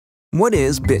What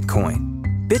is Bitcoin?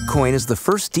 Bitcoin is the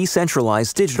first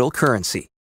decentralized digital currency.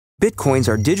 Bitcoins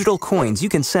are digital coins you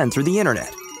can send through the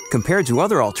internet. Compared to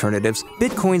other alternatives,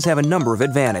 Bitcoins have a number of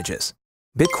advantages.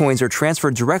 Bitcoins are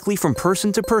transferred directly from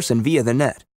person to person via the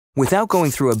net, without going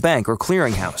through a bank or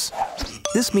clearinghouse.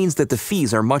 This means that the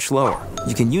fees are much lower.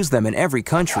 You can use them in every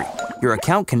country. Your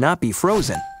account cannot be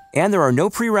frozen, and there are no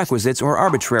prerequisites or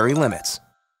arbitrary limits.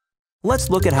 Let's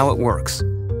look at how it works.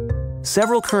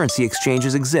 Several currency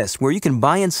exchanges exist where you can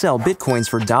buy and sell Bitcoins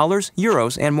for dollars,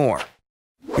 euros, and more.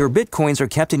 Your Bitcoins are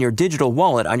kept in your digital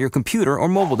wallet on your computer or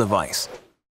mobile device.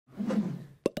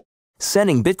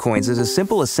 Sending Bitcoins is as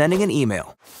simple as sending an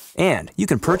email, and you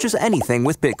can purchase anything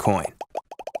with Bitcoin.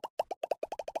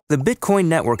 The Bitcoin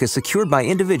network is secured by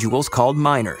individuals called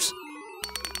miners.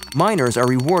 Miners are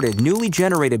rewarded newly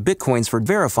generated Bitcoins for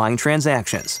verifying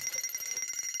transactions.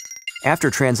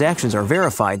 After transactions are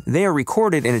verified, they are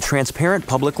recorded in a transparent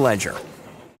public ledger.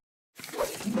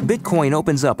 Bitcoin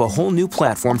opens up a whole new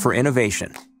platform for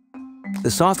innovation. The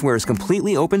software is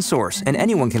completely open source and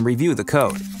anyone can review the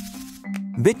code.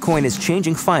 Bitcoin is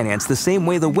changing finance the same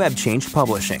way the web changed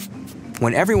publishing.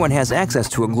 When everyone has access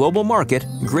to a global market,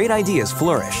 great ideas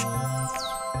flourish.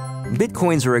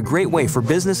 Bitcoins are a great way for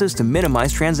businesses to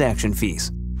minimize transaction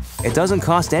fees. It doesn't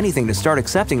cost anything to start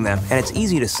accepting them, and it's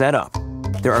easy to set up.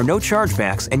 There are no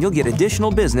chargebacks, and you'll get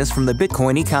additional business from the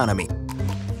Bitcoin economy.